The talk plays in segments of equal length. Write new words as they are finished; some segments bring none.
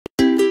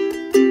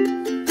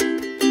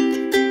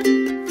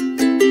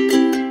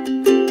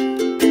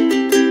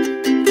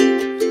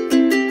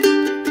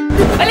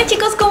Hola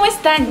chicos, ¿cómo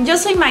están? Yo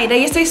soy Mayra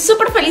y estoy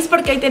súper feliz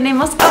porque hoy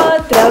tenemos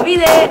otro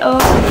video.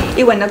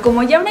 Y bueno,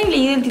 como ya habrán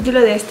leído el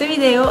título de este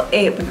video,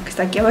 bueno, que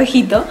está aquí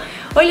abajito,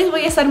 hoy les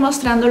voy a estar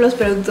mostrando los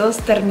productos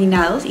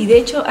terminados. Y de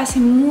hecho hace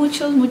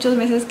muchos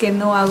meses que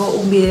no hago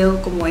un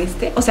video como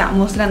este, o sea,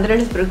 mostrándoles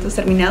los productos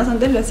terminados.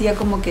 Antes lo hacía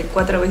como que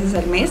 4 veces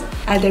al mes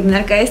al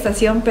terminar cada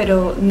estación,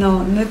 pero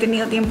no he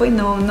tenido tiempo y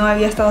no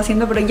había estado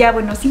haciendo. Pero ya,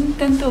 bueno, sin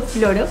tanto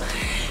floro,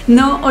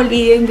 no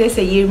olviden de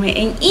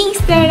seguirme en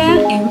Instagram,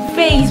 en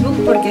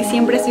Facebook, porque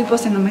siempre estoy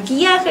posteando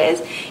maquillajes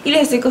y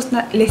les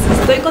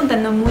estoy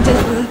contando muchas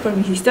cosas por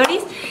mis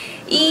stories.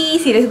 Y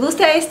si les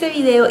gusta este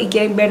video y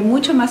quieren ver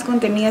mucho más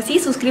contenido así,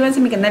 suscríbanse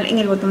a mi canal en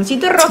el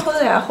botoncito rojo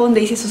de abajo donde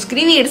dice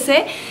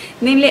suscribirse.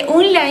 Denle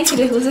un like si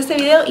les gusta este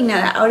video. Y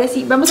nada, ahora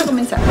sí, vamos a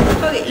comenzar.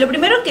 Ok, lo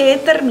primero que he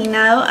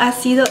terminado ha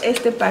sido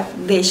este pack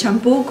de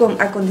shampoo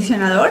con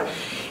acondicionador.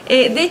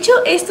 De hecho,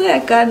 esto de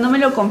acá no me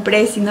lo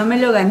compré, sino me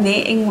lo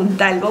gané en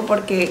Montalvo,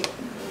 porque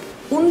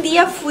un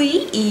día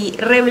fui y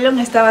Revlon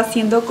estaba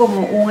haciendo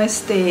como un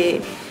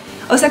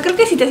o sea, creo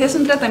que si te hacías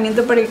un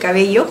tratamiento para el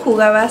cabello,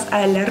 jugabas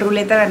a la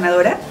ruleta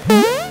ganadora.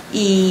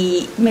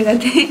 Y me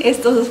gané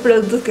estos dos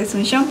productos, que es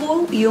un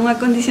shampoo y un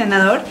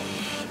acondicionador.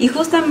 Y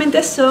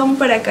justamente son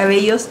para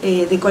cabellos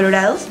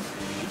decolorados.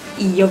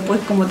 Y yo pues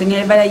como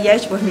tenía el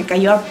balayage, pues me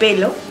cayó a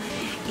pelo.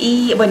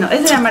 Y bueno,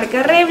 es de la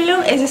marca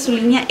Revlon, es de su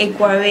línea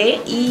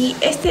Equabe. Y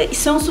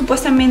son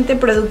supuestamente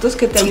productos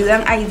que te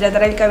ayudan a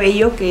hidratar el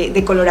cabello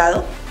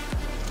decolorado,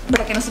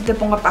 para que no se te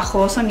ponga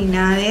pajoso ni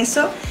nada de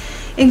eso.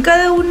 En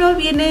cada uno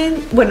vienen,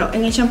 bueno,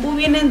 en el shampoo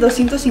vienen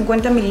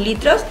 250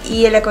 mililitros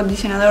y el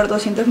acondicionador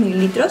 200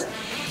 mililitros.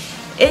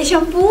 El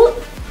shampoo,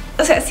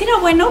 o sea, sí era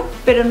bueno,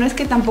 pero no es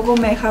que tampoco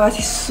me dejaba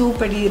así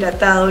súper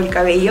hidratado el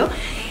cabello.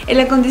 El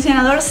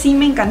acondicionador sí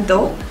me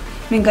encantó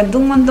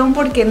un montón,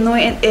 porque no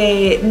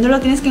lo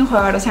tienes que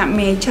enjuagar. O sea,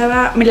 me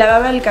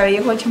lavaba el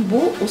cabello con el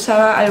shampoo,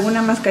 usaba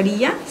alguna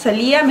mascarilla,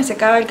 salía, me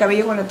secaba el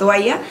cabello con la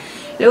toalla.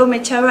 Luego me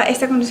echaba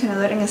este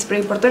acondicionador en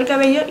spray por todo el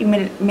cabello y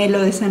me lo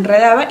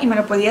desenredaba y me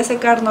lo podía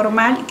secar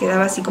normal y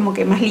quedaba así como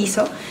que más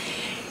liso.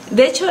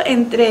 De hecho,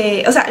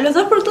 o sea, los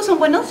dos productos son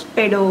buenos,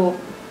 pero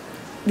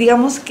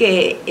digamos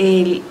que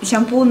el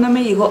shampoo no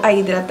me llegó a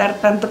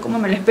hidratar tanto como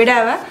me lo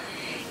esperaba.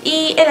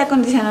 Y el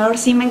acondicionador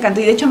sí me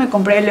encantó, y de hecho me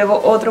compré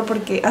luego otro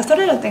porque hasta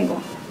ahora lo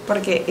tengo,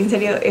 porque en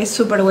serio es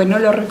súper bueno,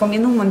 lo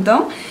recomiendo un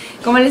montón.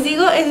 Como les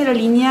digo,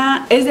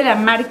 es de la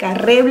marca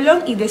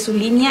Revlon y de su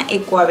línea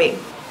Equabe.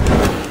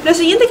 Lo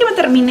siguiente que me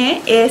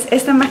terminé es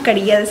esta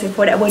mascarilla de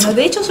Sephora. Bueno,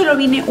 de hecho solo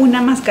vine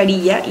una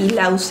mascarilla y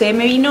la usé.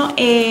 Me vino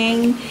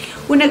en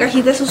una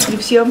cajita de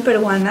suscripción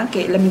peruana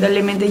que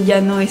lamentablemente ya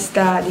no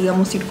está,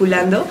 digamos,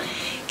 circulando,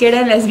 que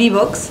eran las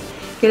V-Box,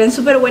 que eran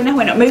súper buenas.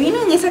 Bueno, me vino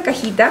en esa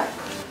cajita.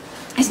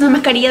 Es una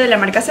mascarilla de la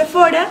marca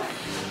Sephora.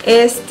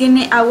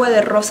 Tiene agua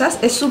de rosas,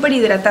 es súper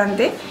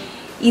hidratante.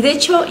 Y de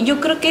hecho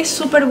yo creo que es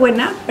súper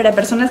buena para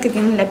personas que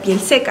tienen la piel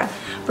seca,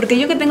 porque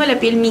yo que tengo la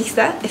piel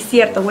mixta, es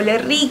cierto, huele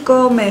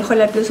rico, me dejó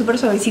la piel súper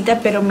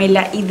suavecita, pero me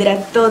la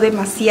hidrató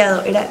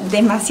demasiado. Era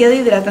demasiado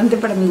hidratante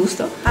para mi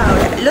gusto.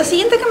 Ahora, lo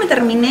siguiente que me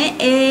terminé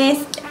es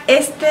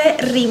este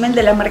rímel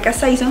de la marca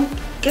Saison,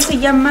 que se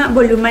llama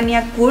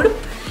Volumania Curve.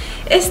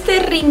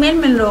 Este rímel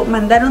me lo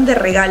mandaron de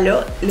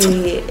regalo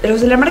los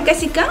de la marca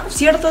Essica.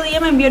 Cierto día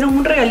me enviaron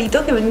un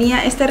regalito que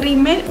venía este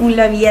rímel, un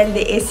labial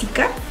de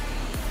Essica,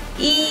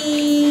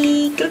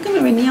 y creo que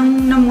me venía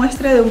una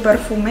muestra de un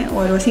perfume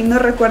o algo así, no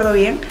recuerdo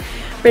bien.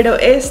 Pero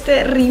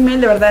este rímel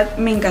de verdad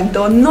me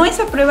encantó. No es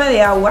a prueba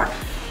de agua,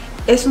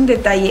 es un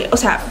detalle. O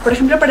sea, por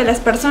ejemplo, para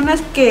las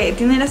personas que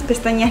tienen las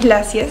pestañas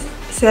lacias,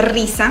 se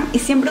rizan y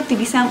siempre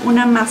utilizan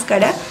una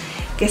máscara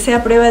que sea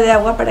a prueba de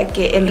agua para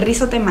que el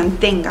rizo te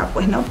mantenga,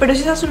 pues, ¿no? Pero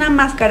si usas una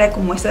máscara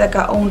como esta de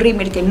acá o un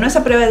rímel que no es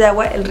a prueba de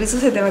agua, el rizo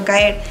se te va a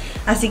caer.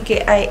 Así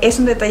que es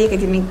un detalle que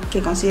tienen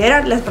que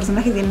considerar las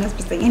personas que tienen las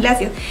pestañas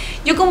lacias.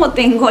 Yo, como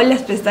tengo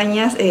las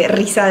pestañas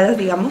rizadas,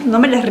 digamos, no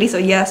me las rizo,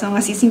 ya son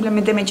así,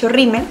 simplemente me echo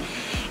rímel.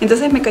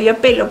 Entonces me cayó a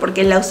pelo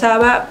porque la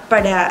usaba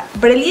para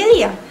el día a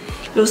día.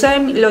 Lo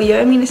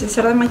llevé en mi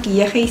neceser de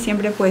maquillaje y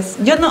siempre pues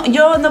yo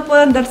no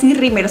puedo andar sin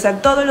rímel. O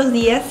sea, todos los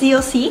días sí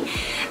o sí,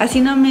 así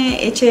no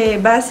me eche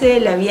base,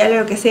 labial o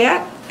lo que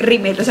sea,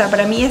 rímel. O sea,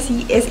 para mí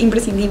así es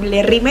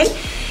imprescindible rímel.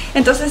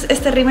 Entonces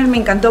este rímel me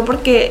encantó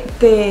porque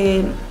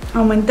te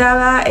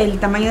aumentaba el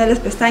tamaño de las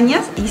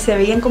pestañas y se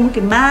veían como que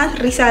más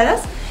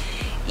rizadas,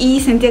 y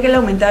sentía que le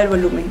aumentaba el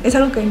volumen. Es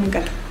algo que a mí me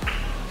encanta.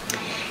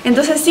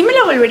 Entonces sí me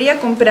la volvería a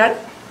comprar,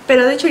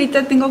 pero de hecho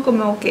ahorita tengo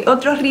como que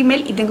otro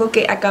rímel y tengo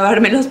que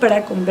acabármelos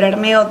para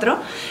comprarme otro.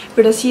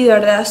 Pero sí, de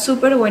verdad,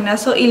 súper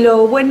buenazo. Y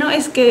lo bueno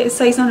es que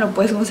Saison lo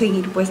puedes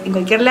conseguir pues en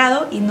cualquier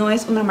lado y no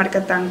es una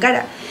marca tan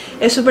cara.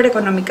 Es súper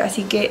económica,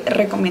 así que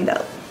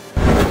recomendado.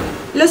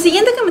 Lo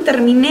siguiente que me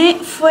terminé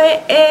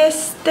fue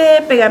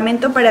este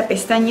pegamento para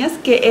pestañas,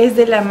 que es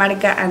de la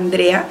marca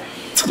Andrea.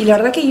 Y la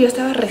verdad que yo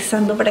estaba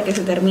rezando para que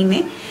se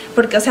termine,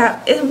 porque, o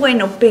sea, es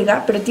bueno,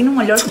 pega, pero tiene un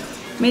olor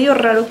medio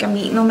raro que a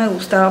mí no me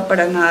gustaba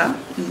para nada.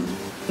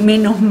 Y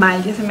menos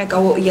mal, ya se me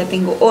acabó y ya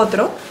tengo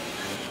otro.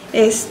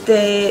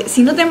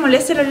 Si no te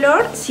molesta el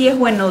olor, sí es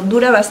bueno,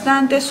 dura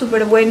bastante, es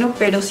súper bueno,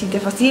 pero si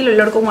te fastidia el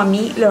olor como a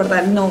mí, la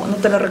verdad no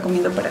te lo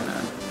recomiendo para nada.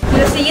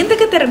 Lo siguiente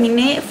que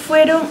terminé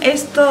fueron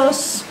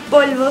estos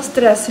polvos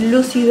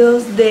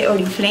translúcidos de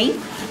Oriflame.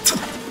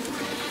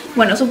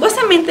 Bueno,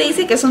 supuestamente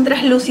dice que son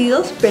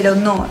translúcidos, pero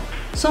no.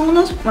 Son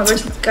unos, a ver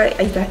si cae,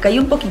 ahí está,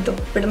 cayó un poquito,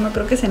 pero no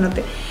creo que se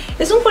note.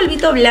 Es un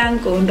polvito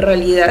blanco en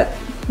realidad,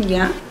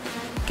 ¿ya?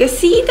 Que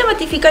sí te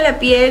matifica la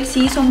piel,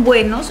 sí son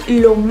buenos.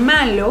 Lo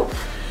malo...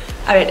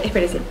 A ver,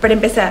 espérense, para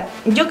empezar,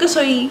 yo que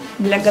soy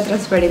blanca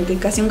transparente,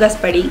 casi un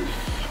Gasparín,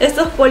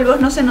 estos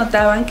polvos no se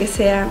notaban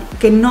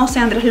que no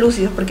sean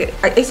translúcidos, porque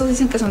estos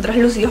dicen que son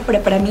translúcidos,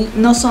 pero para mí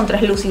no son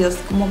translúcidos,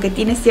 como que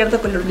tiene cierto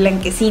color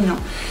blanquecino.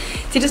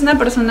 Si eres una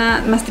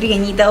persona más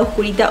trigueñita,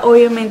 oscurita,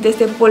 obviamente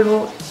este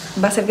polvo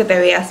va a hacer que te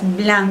veas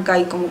blanca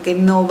y como que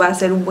no va a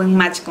ser un buen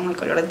match con el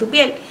color de tu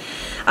piel.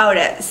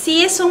 Ahora,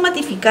 si son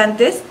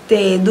matificantes,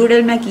 te dura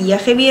el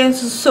maquillaje bien,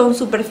 son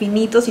súper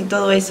finitos y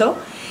todo eso.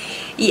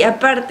 Y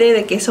aparte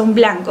de que son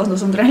blancos, no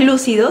son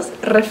translúcidos,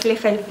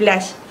 refleja el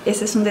flash.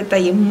 Ese es un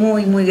detalle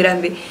muy muy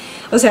grande.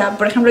 O sea,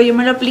 por ejemplo, yo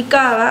me lo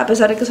aplicaba, a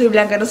pesar de que soy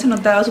blanca, no se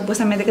notaba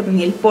supuestamente que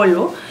tenía el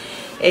polvo.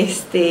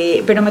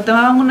 Pero me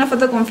tomaban una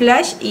foto con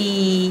flash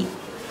y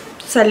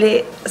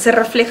se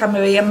refleja, me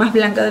veía más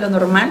blanca de lo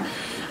normal.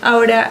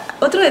 Ahora,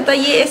 otro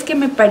detalle es que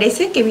me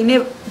parece que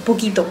viene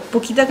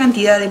poquita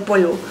cantidad de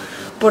polvo.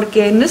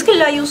 Porque no es que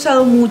lo haya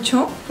usado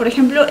mucho. Por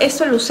ejemplo,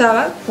 esto lo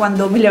usaba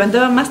cuando me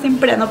levantaba más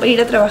temprano para ir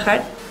a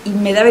trabajar y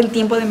me daba el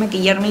tiempo de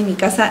maquillarme en mi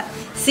casa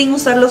sin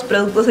usar los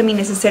productos de mi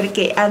neceser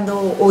que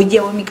ando o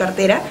llevo en mi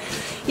cartera.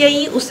 Y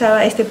ahí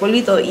usaba este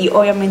polvito y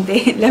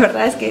obviamente la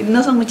verdad es que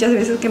no son muchas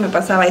veces que me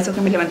pasaba eso, que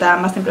me levantaba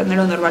más temprano de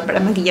lo normal para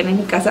maquillarme en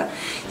mi casa.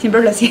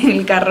 Siempre lo hacía en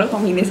el carro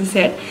con mi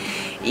neceser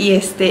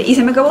y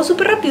se me acabó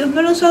súper rápido,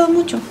 no lo he usado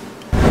mucho.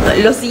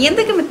 Lo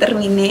siguiente que me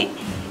terminé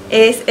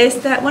es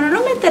esta, bueno,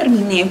 no me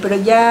terminé, pero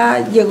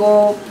ya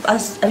llegó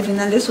al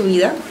final de su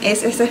vida.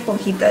 Es esta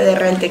esponjita de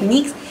Real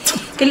Techniques,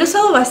 que lo he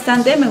usado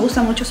bastante, me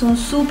gusta mucho, son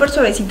súper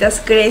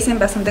suavecitas, crecen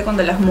bastante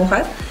cuando las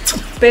mojas.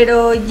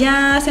 Pero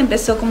ya se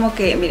empezó como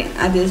que, miren,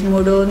 a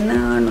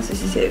desmoronar, no sé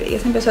si se ve, ya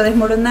se empezó a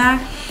desmoronar.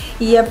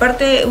 Y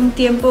aparte un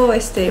tiempo,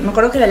 me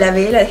acuerdo que la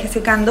lavé, la dejé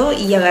secando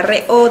y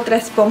agarré otra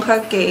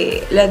esponja,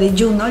 que la de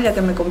Juno, la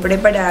que me compré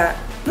para,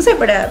 no sé,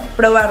 para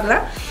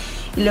probarla.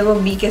 Y luego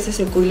vi que se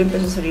secó y le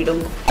empezó a salir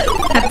hongo.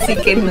 Así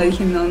que no,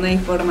 dije no hay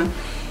forma.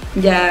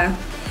 Ya.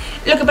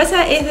 Lo que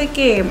pasa es de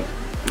que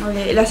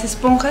las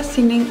esponjas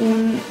tienen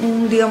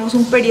digamos,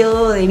 un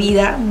periodo de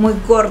vida muy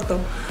corto.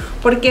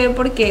 ¿Por qué?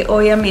 Porque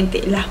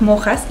obviamente las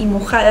mojas y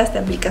mojadas te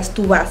aplicas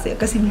tu base.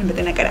 Casi me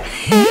meten en la cara.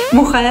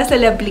 Mojadas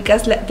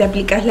te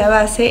aplicas la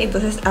base,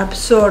 entonces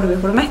absorbe.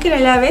 Por más que la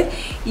laves,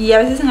 y a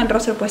veces en el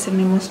rostro pues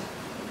tenemos,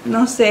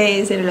 no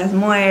sé, células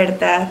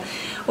muertas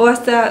o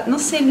hasta, no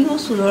sé, el mismo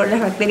sudor, las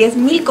bacterias,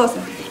 mil cosas.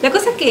 La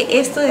cosa es que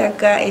esto de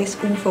acá es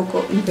un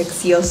foco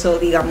infeccioso,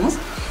 digamos,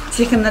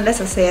 si es que no las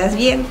aseas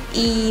bien.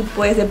 Y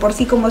pues de por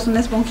sí, como es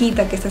una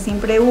esponjita que está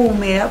siempre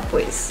húmeda,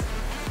 pues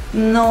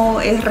no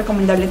es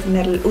recomendable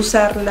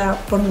usarla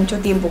por mucho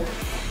tiempo.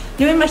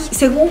 Yo me imagino,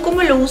 según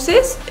cómo lo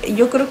uses,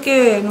 yo creo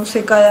que, no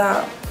sé,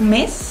 cada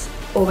mes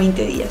o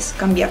 20 días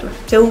cambiarla,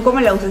 según cómo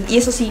la uses. Y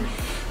eso sí,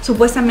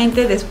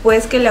 supuestamente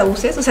después que la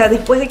uses, o sea,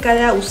 después de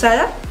cada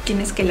usada,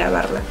 tienes que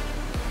lavarla.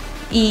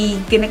 Y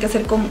tiene que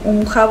ser con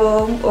un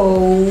jabón o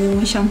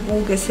un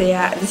shampoo que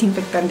sea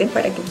desinfectante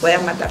para que pueda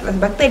matar las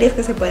bacterias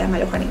que se puedan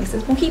alojar en esta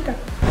esponjita.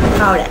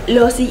 Ahora,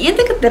 lo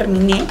siguiente que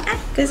terminé,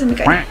 que se me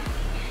cae,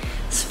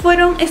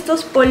 fueron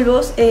estos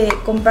polvos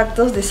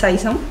compactos de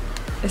Saison.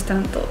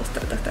 Están todos,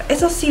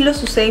 esos sí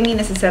los usé en mi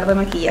neceser de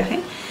maquillaje.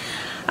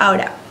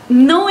 Ahora,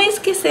 no es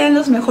que sean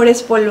los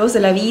mejores polvos de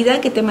la vida,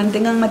 que te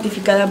mantengan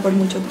matificada por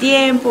mucho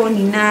tiempo,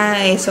 ni nada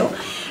de eso.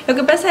 Lo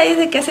que pasa es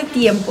de que hace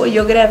tiempo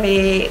yo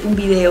grabé un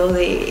video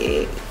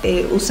de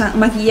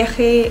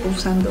maquillaje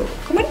usando...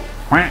 ¿Cómo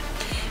era?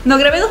 No,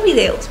 grabé dos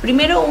videos.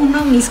 Primero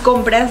uno, mis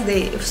compras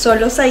de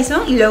solo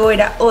Saison, y luego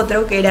era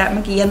otro que era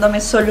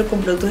maquillándome solo con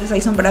productos de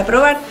Saison para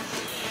probar.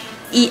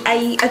 Y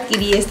ahí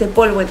adquirí este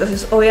polvo,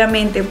 entonces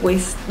obviamente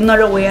pues no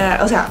lo voy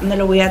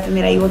a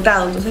tener ahí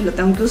botado, entonces lo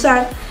tengo que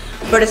usar.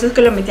 Por eso es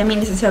que lo metí a mi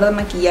neceser de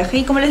maquillaje.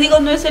 Y como les digo,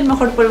 no es el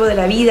mejor polvo de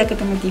la vida que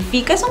te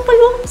matifica. Es un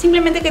polvo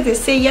simplemente que te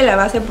sella la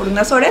base por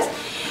unas horas.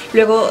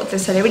 Luego te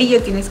sale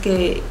brillo, tienes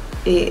que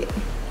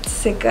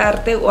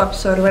secarte o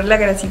absorber la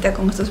grasita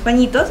con estos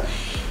pañitos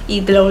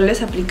y te lo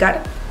vuelves a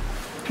aplicar.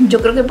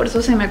 Yo creo que por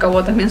eso se me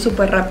acabó también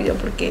súper rápido,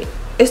 porque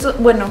esto,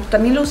 bueno,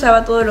 también lo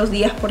usaba todos los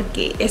días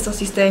porque esto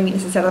sí está en mi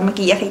neceser de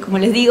maquillaje. Y como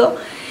les digo,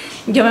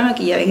 yo me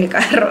maquillaba en el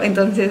carro,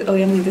 entonces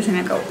obviamente se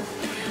me acabó.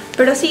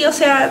 Pero sí, o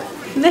sea,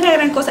 no es la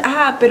gran cosa.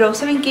 Ah, pero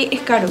 ¿saben qué?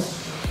 Es caro.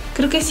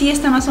 Creo que sí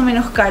está más o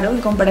menos caro en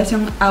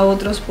comparación a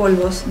otros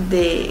polvos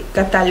de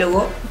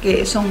catálogo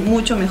que son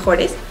mucho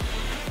mejores.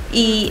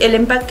 Y el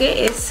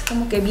empaque es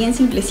como que bien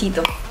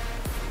simplecito.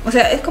 O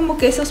sea, es como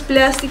que esos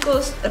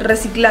plásticos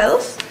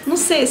reciclados. No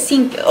sé,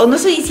 o no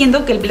estoy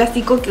diciendo que el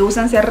plástico que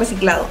usan sea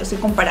reciclado. Estoy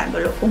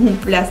comparándolo con un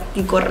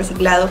plástico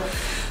reciclado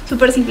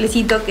súper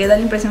simplecito que da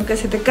la impresión que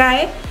se te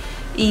cae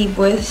y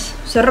pues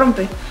se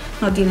rompe.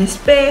 No tiene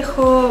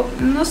espejo,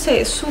 no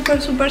sé,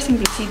 súper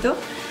simplecito.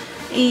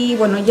 Y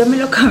bueno, ya me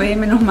lo acabé,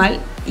 menos mal.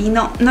 Y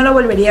no lo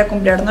volvería a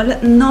comprar,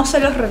 no se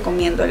los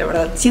recomiendo, la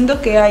verdad.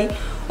 Siento que hay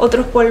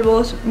otros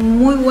polvos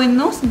muy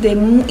buenos,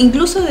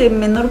 incluso de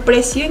menor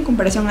precio en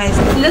comparación a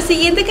este. Lo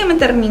siguiente que me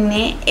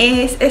terminé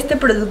es este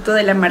producto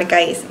de la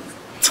marca Essence,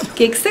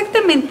 que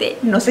exactamente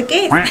no sé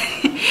qué es.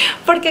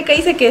 Porque acá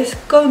dice que es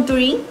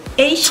Contouring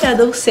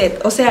Eyeshadow Set.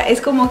 O sea,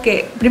 es como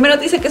que primero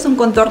te dice que es un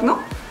contorno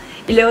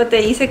y luego te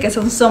dice que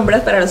son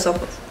sombras para los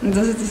ojos.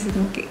 Entonces te dice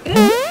como que...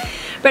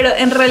 Pero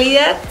en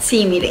realidad,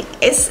 sí, miren,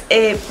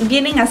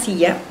 vienen así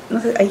ya. No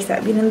sé, ahí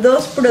está, vienen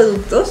dos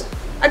productos.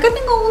 Acá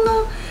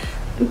tengo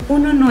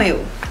uno nuevo.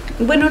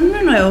 Bueno,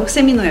 uno nuevo,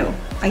 semi nuevo.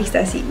 Ahí está,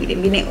 así,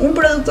 miren, viene un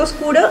producto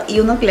oscuro y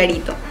uno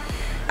clarito.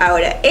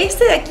 Ahora,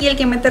 este de aquí, el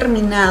que me he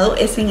terminado,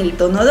 es en el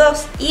tono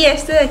 2. Y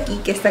este de aquí,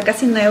 que está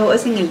casi nuevo,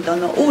 es en el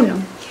tono 1.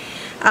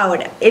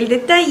 Ahora, el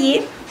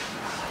detalle...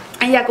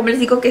 ya, como les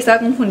digo que estaba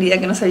confundida,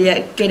 que no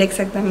sabía qué era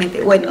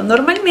exactamente. Bueno,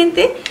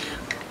 normalmente...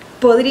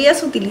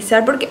 podrías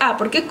utilizar,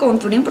 ¿por qué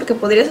contouring? Porque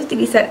podrías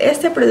utilizar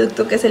este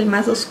producto que es el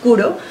más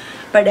oscuro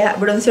para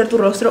broncear tu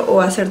rostro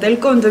o hacerte el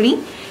contouring,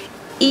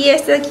 y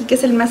este de aquí que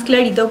es el más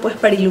clarito pues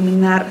para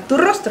iluminar tu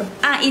rostro.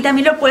 Y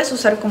también lo puedes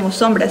usar como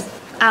sombras.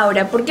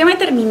 Ahora, ¿por qué me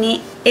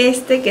terminé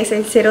este que es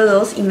el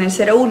 02 y no el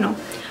 01?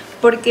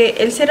 Porque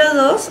el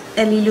 02,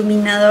 el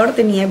iluminador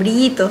tenía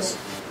brillitos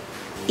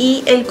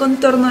y el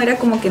contorno era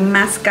como que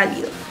más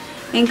cálido.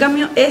 En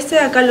cambio este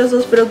de acá, los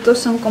dos productos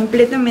son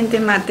completamente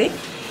mate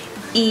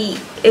y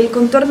el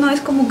contorno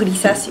es como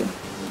grisáceo,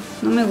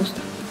 no me gusta.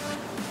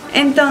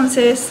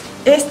 Entonces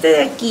este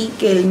de aquí,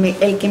 que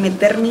el que me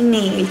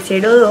terminé, el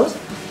 02,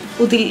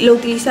 lo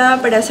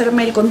utilizaba para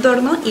hacerme el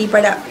contorno y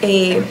para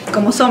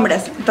como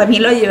sombras.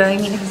 También lo llevaba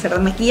en mi neceser de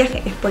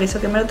maquillaje, es por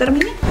eso que me lo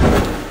terminé.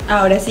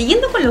 Ahora,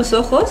 siguiendo con los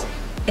ojos,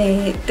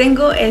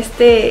 tengo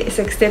este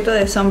sexteto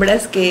de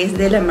sombras que es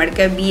de la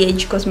marca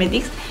BH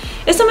Cosmetics.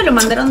 Esto me lo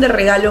mandaron de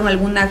regalo en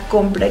alguna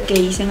compra que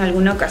hice en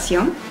alguna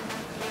ocasión.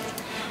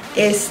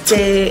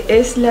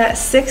 Es la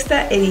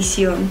sexta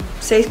edición,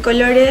 6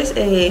 colores,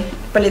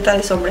 paleta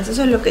de sombras,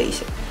 eso es lo que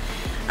dice.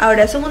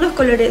 Ahora, son unos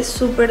colores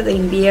súper de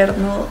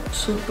invierno,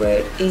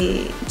 súper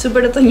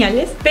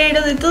otoñales.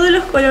 Pero de todos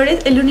los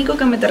colores, el único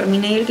que me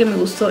terminé y el que me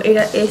gustó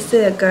era este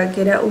de acá,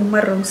 que era un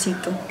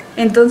marroncito.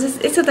 Entonces,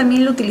 esto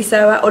también lo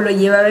utilizaba o lo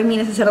llevaba en mi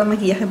neceser de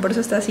maquillaje, por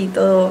eso está así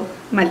todo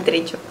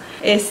maltrecho.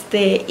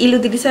 Y lo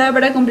utilizaba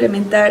para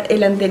complementar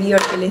el anterior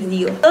que les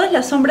digo. Todas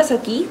las sombras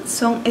aquí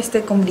son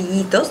con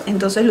brillitos,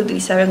 entonces lo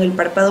utilizaba en el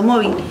párpado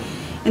móvil.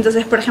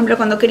 Entonces, por ejemplo,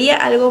 cuando quería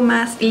algo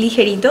más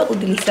ligerito,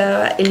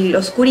 utilizaba el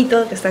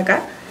oscurito que está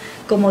acá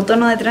como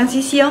tono de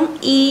transición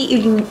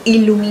y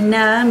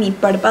iluminaba mi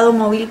párpado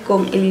móvil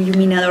con el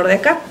iluminador de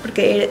acá,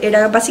 porque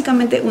era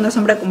básicamente una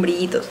sombra con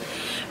brillitos.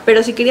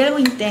 Pero si quería algo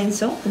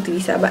intenso,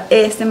 utilizaba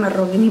este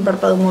marrón en mi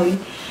párpado móvil.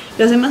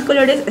 Los demás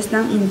colores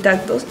están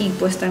intactos y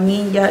pues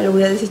también ya lo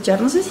voy a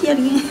desechar. No sé si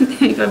alguien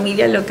de mi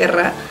familia lo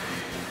querrá,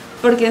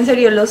 porque en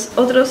serio los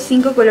otros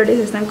 5 colores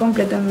están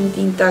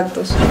completamente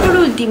intactos. Y por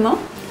último,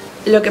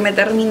 lo que me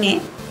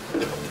terminé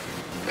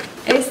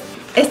es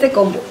este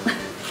combo.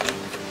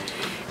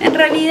 En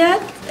realidad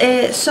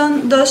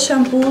son 2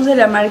 shampoos de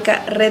la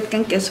marca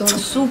Redken que son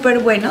súper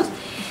buenos.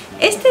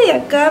 Este de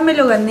acá me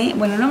lo gané,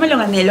 bueno, no me lo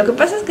gané, lo que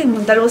pasa es que en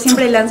Montalvo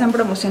siempre lanzan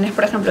promociones.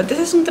 Por ejemplo, te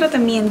haces un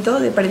tratamiento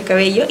para el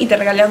cabello y te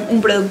regalan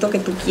un producto que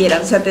tú quieras.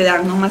 O sea, te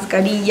dan, ¿no?,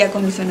 mascarilla,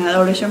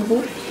 acondicionador o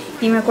shampoo.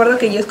 Y me acuerdo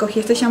que yo escogí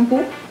este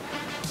shampoo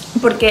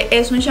porque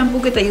es un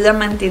shampoo que te ayuda a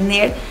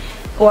mantener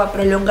o a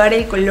prolongar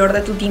el color de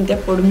tu tinte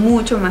por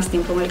mucho más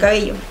tiempo en el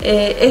cabello.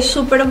 Es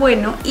súper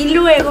bueno. Y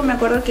luego me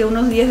acuerdo que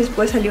unos días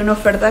después salió una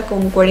oferta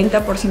con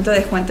 40% de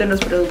descuento en los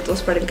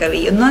productos para el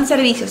cabello. No en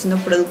servicios, sino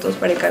productos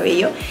para el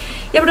cabello.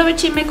 Y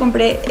aproveché y me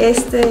compré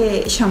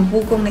este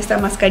shampoo con esta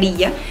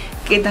mascarilla,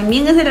 que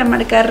también es de la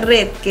marca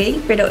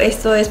Redken, pero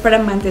esto es para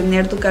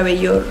mantener tu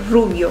cabello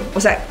rubio. O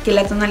sea, que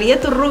la tonalidad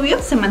de tu rubio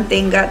se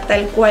mantenga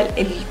tal cual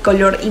el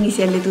color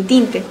inicial de tu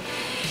tinte.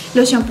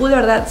 Los shampoos de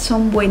verdad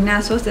son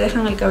buenazos, te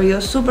dejan el cabello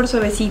súper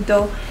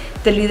suavecito,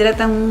 te lo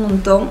hidratan un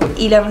montón.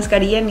 Y la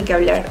mascarilla ni que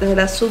hablar, de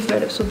verdad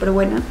súper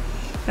buena.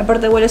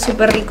 Aparte huele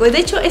súper rico. Y de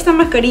hecho esta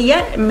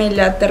mascarilla me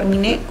la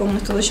terminé con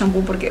estos 2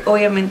 shampoos, porque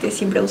obviamente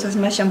siempre usas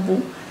más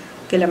shampoo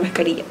que la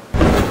mascarilla.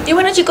 Y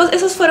bueno, chicos,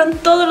 esos fueron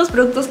todos los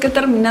productos que he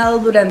terminado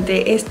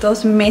durante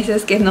estos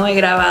meses que no he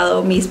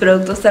grabado mis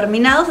productos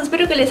terminados.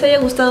 Espero que les haya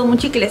gustado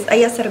mucho y que les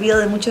haya servido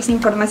de mucha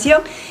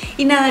información.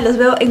 Y nada, los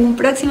veo en un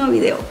próximo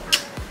video.